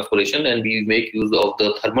evapotranspiration, and we make use of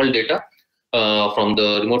the thermal data from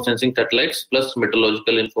the remote sensing satellites plus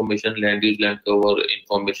meteorological information, land use, land cover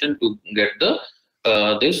information to get the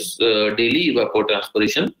this daily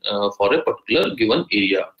evapotranspiration for a particular given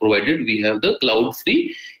area, provided we have the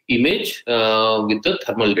cloud-free image with the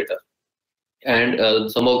thermal data.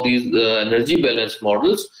 And some of these energy balance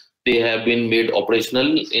models, they have been made operational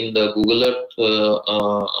in the Google Earth,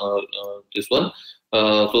 this one.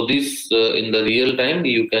 So this in the real time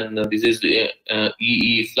you can this is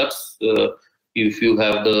EE flux. If you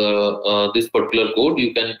have the this particular code,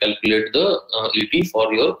 you can calculate the ET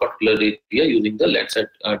for your particular area using the Landsat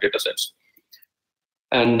datasets.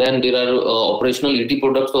 And then there are operational ET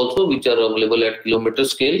products also, which are available at kilometer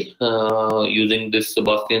scale using this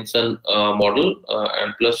Sebastianson model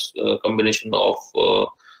and plus combination of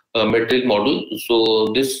metric model.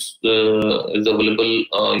 So this is available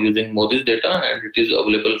using Modi's data, and it is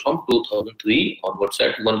available from 2003 onwards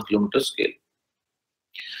at 1 kilometer scale.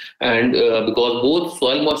 And because both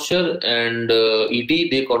soil moisture and ET,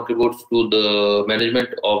 they contribute to the management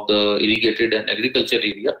of the irrigated and agriculture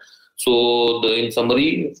area. So in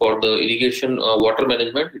summary, for the irrigation water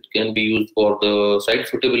management, it can be used for the site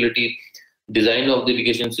suitability, design of the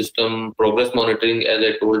irrigation system, progress monitoring, as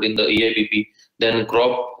I told in the EIPP, then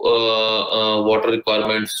crop water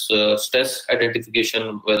requirements, stress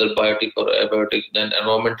identification, whether biotic or abiotic, then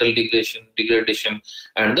environmental degradation,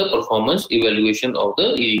 and the performance evaluation of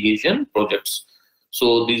the irrigation projects.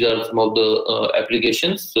 So these are some of the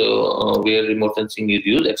applications where remote sensing is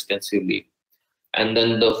used extensively. And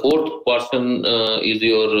then the fourth portion is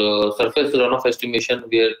your surface runoff estimation,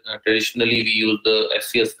 where traditionally we use the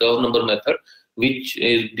SCS curve number method, which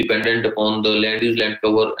is dependent upon the land use, land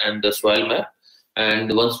cover, and the soil map.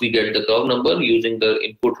 And once we get the curve number using the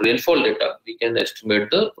input rainfall data, we can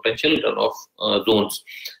estimate the potential runoff zones.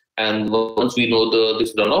 And once we know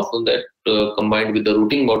this runoff, that combined with the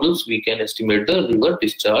routing models, we can estimate the river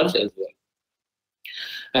discharge as well.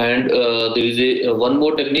 And there is one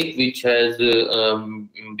more technique which has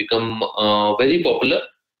become very popular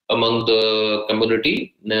among the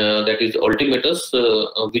community, that is altimeters,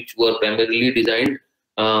 which were primarily designed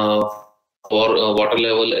for water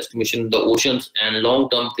level estimation in the oceans and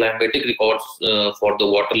long-term climatic records for the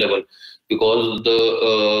water level. Because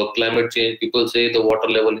the climate change, people say the water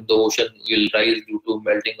level in the ocean will rise due to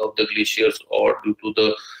melting of the glaciers or due to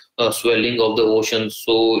the swelling of the ocean.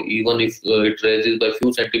 So even if it rises by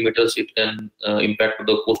few centimeters, it can impact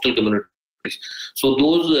the coastal communities. So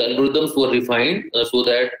those algorithms were refined so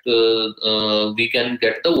that we can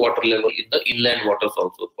get the water level in the inland waters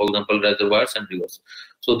also, for example, reservoirs and rivers.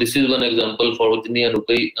 So this is one example for Ujni and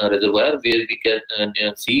Ukai reservoir, where we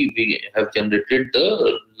can see we have generated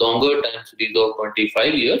the longer time series of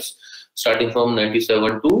 25 years, starting from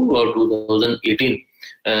 97 to 2018.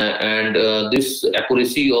 And this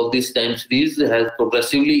accuracy of this time series has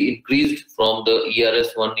progressively increased from the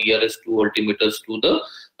IIRS 1, IIRS 2 altimeters to the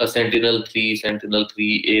Sentinel-3,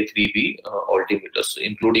 Sentinel-3A, 3B altimeters,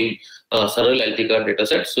 including Saral Altica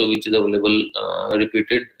datasets, which is available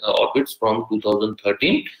repeated orbits from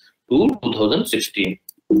 2013 to 2016.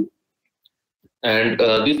 And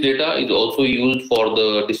this data is also used for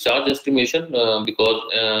the discharge estimation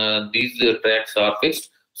because these tracks are fixed.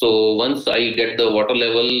 So once I get the water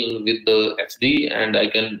level with the XD, and I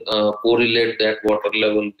can correlate that water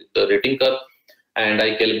level with the rating curve, and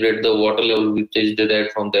I calibrate the water level which is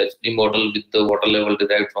derived from the XD model with the water level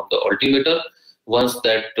derived from the altimeter. Once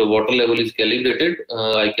that water level is calibrated,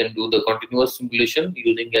 I can do the continuous simulation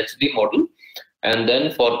using HD model. And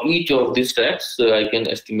then for each of these tracks, I can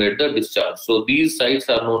estimate the discharge. So these sites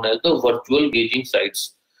are known as the virtual gauging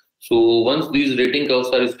sites. So once these rating curves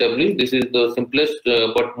are established, this is the simplest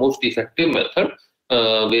but most effective method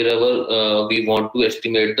wherever we want to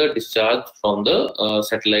estimate the discharge from the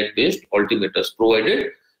satellite-based altimeters,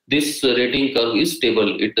 provided this rating curve is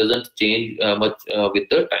stable. It doesn't change much with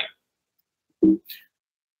the time.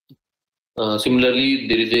 Similarly,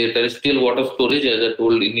 there is a terrestrial water storage. As I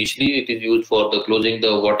told initially, it is used for the closing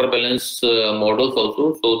the water balance models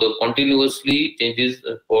also. So the continuously changes,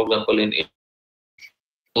 for example,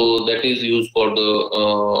 so that is used for the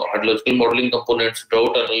hydrological modeling components,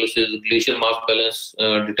 drought analysis, glacier mass balance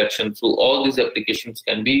detection. So all these applications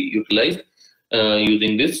can be utilized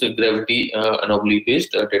using this gravity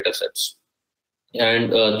anomaly-based data sets. And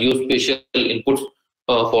geospatial inputs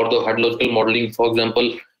for the hydrological modeling, for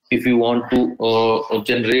example, if you want to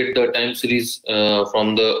generate the time series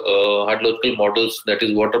from the hydrological models, that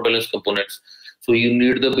is water balance components, so you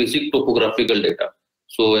need the basic topographical data.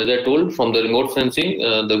 So as I told, from the remote sensing,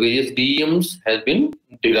 the various DEMs has been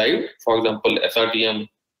derived. For example, SRTM,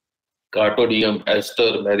 Carto DM,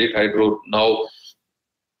 Aster, Merit Hydro. Now,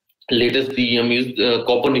 latest DM is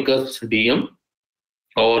Copernicus DM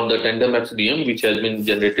or the Tandem X DM, which has been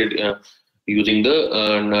generated using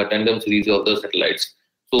the Tandem series of the satellites.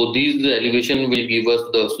 So these elevation will give us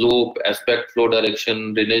the slope, aspect, flow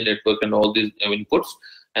direction, drainage network, and all these inputs.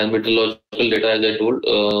 And meteorological data, as I told,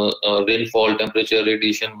 rainfall, temperature,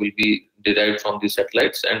 radiation will be derived from the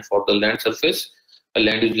satellites. And for the land surface,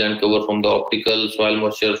 land use, land cover from the optical, soil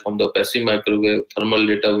moisture from the passive microwave, thermal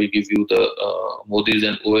data will give you the MODIS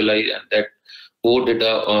and OLI, and that core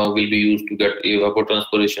data will be used to get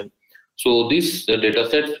evapotranspiration. So these data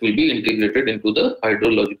sets will be integrated into the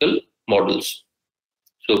hydrological models.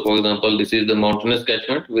 So for example, this is the mountainous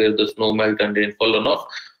catchment where the snow melt and rainfall runoff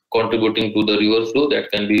contributing to the river flow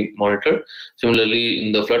that can be monitored. Similarly,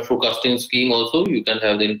 in the flood forecasting scheme also, you can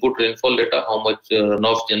have the input rainfall data, how much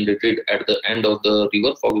runoff generated at the end of the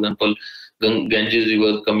river. For example, Ganges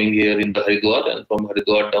river coming here in the Haridwar, and from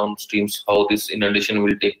Haridwar downstreams, how this inundation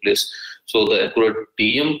will take place. So the accurate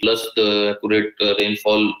TM plus the accurate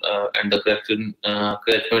rainfall and the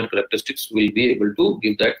catchment characteristics will be able to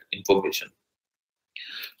give that information.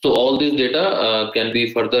 So all this data can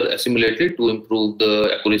be further assimilated to improve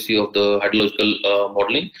the accuracy of the hydrological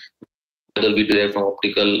modeling, whether we derive from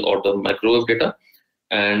optical or the microwave data.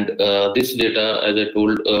 And this data, as I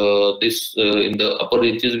told, in the upper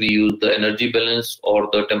reaches, we use the energy balance or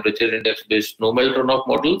the temperature index based snow melt runoff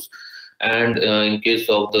models. And in case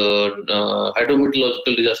of the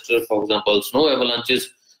hydrometeorological disaster, for example, snow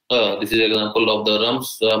avalanches, this is an example of the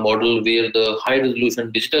RUMS model, where the high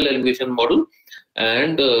resolution digital elevation model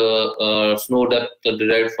and snow depth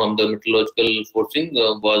derived from the meteorological forcing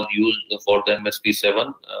was used for the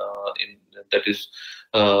MSP7. That is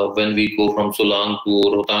when we go from Solang to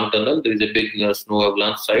Rohtang tunnel, there is a big snow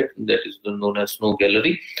avalanche site that is known as snow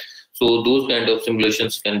gallery. So those kind of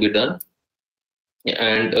simulations can be done.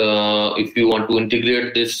 And if you want to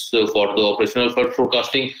integrate this for the operational flood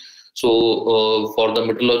forecasting, so for the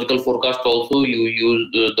meteorological forecast also, you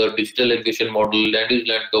use the digital elevation model, land use,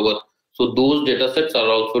 land cover. So those data sets are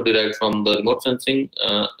also derived from the remote sensing.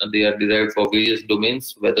 They are derived for various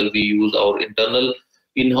domains, whether we use our internal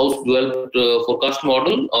in-house developed forecast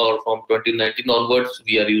model, or from 2019 onwards,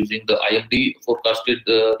 we are using the IMD forecasted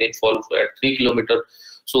rainfall at 3 kilometers.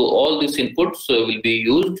 So all these inputs will be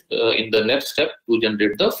used in the next step to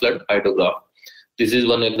generate the flood hydrograph. This is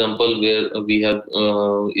one example where we have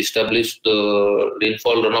established the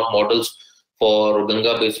rainfall runoff models for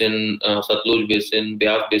Ganga Basin, Satluj Basin,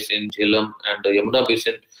 Beas Basin, Jhelum, and the Yamuna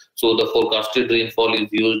Basin. So the forecasted rainfall is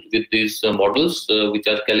used with these models, which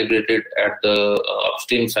are calibrated at the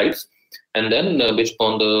upstream sites. And then based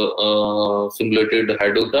on the simulated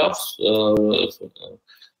hydrographs, they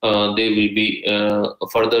will be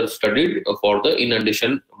further studied for the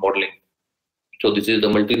inundation modeling. So this is the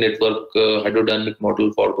multi-network hydrodynamic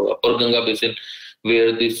model for the upper Ganga Basin,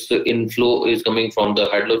 where this inflow is coming from the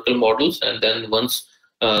hydrological models, and then once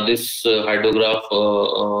this hydrograph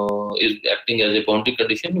is acting as a boundary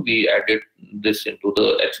condition, we added this into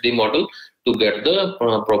the HD model to get the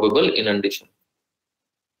probable inundation.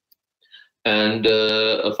 And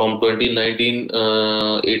from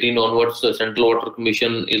 2019-18 onwards, the Central Water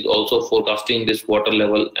Commission is also forecasting this water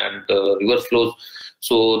level and river flows.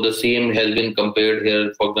 So the same has been compared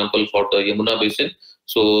here, for example, for the Yamuna Basin.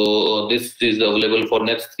 So this is available for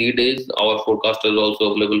next 3 days. Our forecast is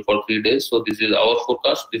also available for 3 days. So this is our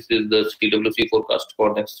forecast. This is the CWC forecast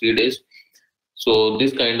for next 3 days. So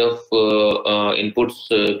this kind of inputs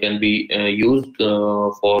can be used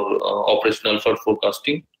for operational flood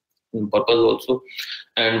forecasting purpose also.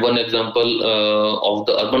 And one example of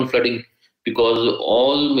the urban flooding, because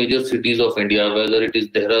all major cities of India, whether it is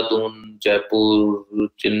Dehradun, Jaipur,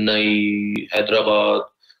 Chennai, Hyderabad,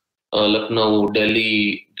 Lucknow,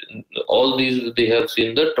 Delhi, all these, they have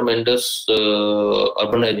seen the tremendous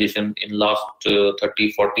urbanization in last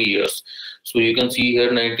 30-40 years. So you can see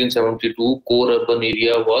here 1972 core urban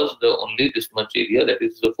area was the only this much area, that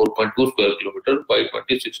is 4.2 square kilometer. By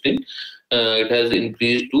 2016 it has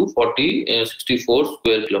increased to 64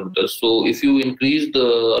 square kilometers. So if you increase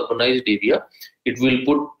the urbanized area, it will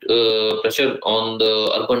put pressure on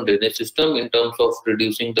the urban drainage system in terms of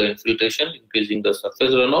reducing the infiltration, increasing the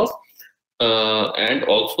surface runoff, and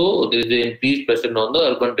also there is an increased pressure on the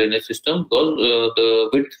urban drainage system because the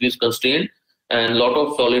width is constrained and a lot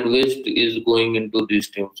of solid waste is going into this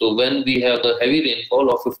stream. So when we have the heavy rainfall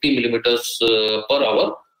of 50 millimeters per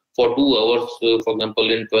hour for 2 hours, for example,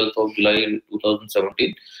 in 12th of July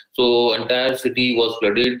 2017, so entire city was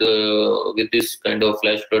flooded with this kind of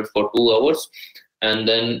flash flood for 2 hours. and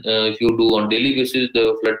then if you do on daily basis,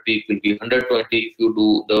 the flood peak will be 120. If you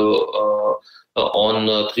do the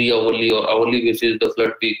on 3 hourly or hourly basis, the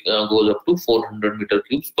flood peak goes up to 400 meter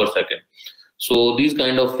cubes per second. So these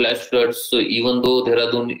kind of flash floods, even though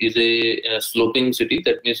Dehradun is a sloping city,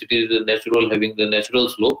 that means it is natural, having the natural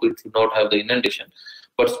slope, it should not have the inundation.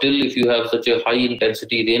 But still, if you have such a high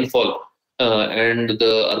intensity rainfall and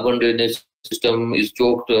the urban drainage system is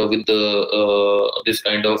choked with the this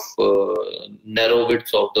kind of narrow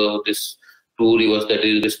widths of this two rivers, that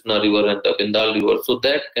is Rispna River and the Bindal River, so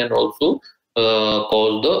that can also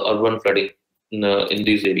cause the urban flooding in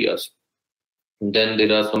these areas. Then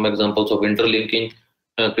there are some examples of interlinking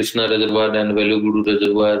Krishna Reservoir and Velugudu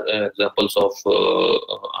Reservoir, examples of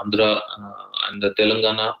Andhra and the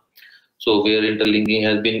Telangana. So where interlinking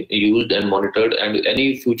has been used and monitored, and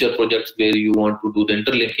any future projects where you want to do the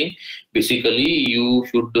interlinking, basically you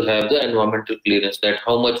should have the environmental clearance, that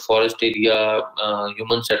how much forest area,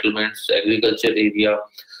 human settlements, agriculture area.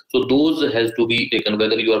 So those has to be taken,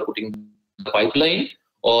 whether you are putting the pipeline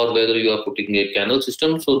or whether you are putting a canal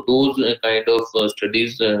system. So those kind of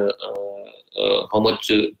studies, how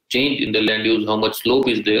much change in the land use, how much slope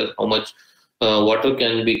is there, how much water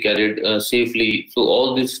can be carried safely. So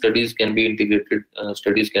all these studies can be integrated,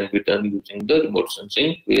 studies can be done using the remote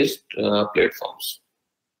sensing based platforms.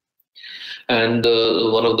 And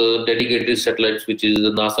one of the dedicated satellites, which is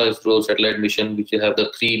the NASA ISRO satellite mission, which have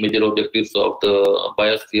the three major objectives of the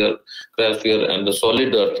biosphere, cryosphere, and the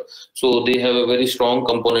solid earth. So they have a very strong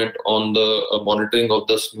component on the monitoring of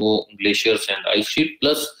the snow, glaciers, and ice sheet.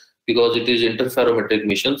 Plus, because it is interferometric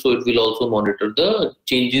mission, so it will also monitor the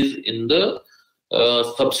changes in the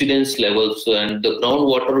subsidence levels, and the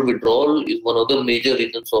groundwater withdrawal is one of the major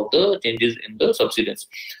reasons of the changes in the subsidence.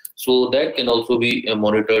 So that can also be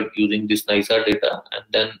monitored using this NISA data. And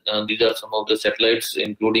then these are some of the satellites,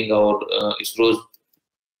 including our ISRO's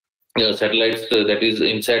satellites, that is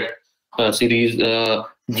INSAT series,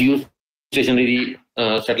 geostationary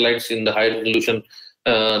satellites in the high resolution.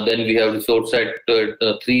 Then we have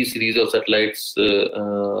ResourceSat 3 series of satellites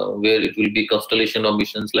where it will be constellation of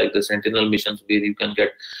missions like the Sentinel missions, where you can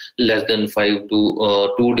get less than 5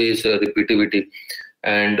 to 2 days repeativity.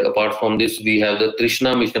 And apart from this, we have the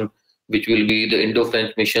Trishna mission, which will be the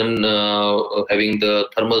Indo-French mission having the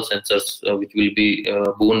thermal sensors, which will be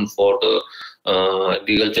boon for the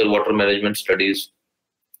agriculture water management studies.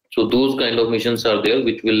 So those kind of missions are there,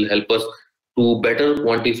 which will help us to better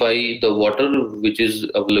quantify the water which is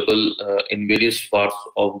available in various parts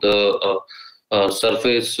of the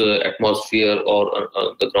surface, atmosphere, or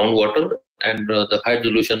the groundwater. And the high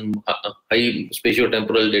resolution, high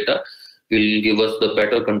spatio-temporal data will give us the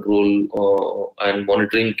better control and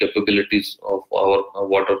monitoring capabilities of our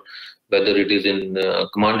water, whether it is in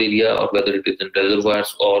command area or whether it is in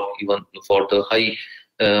reservoirs, or even for the high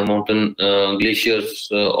mountain glaciers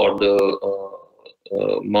or the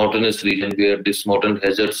mountainous region, where these mountain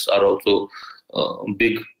hazards are also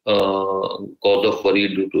big cause of worry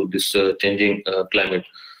due to this changing climate.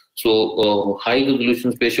 So high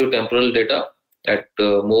resolution spatio-temporal data at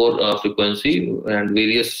more frequency and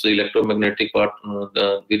various electromagnetic part,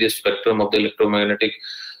 the various spectrum of the electromagnetic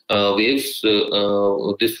waves,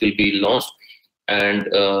 this will be launched, and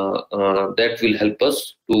that will help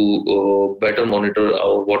us to better monitor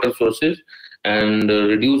our water sources and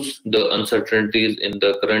reduce the uncertainties in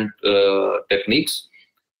the current techniques.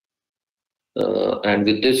 And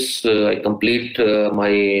with this, I complete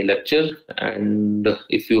my lecture, and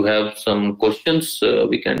if you have some questions,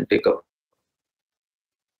 we can take up.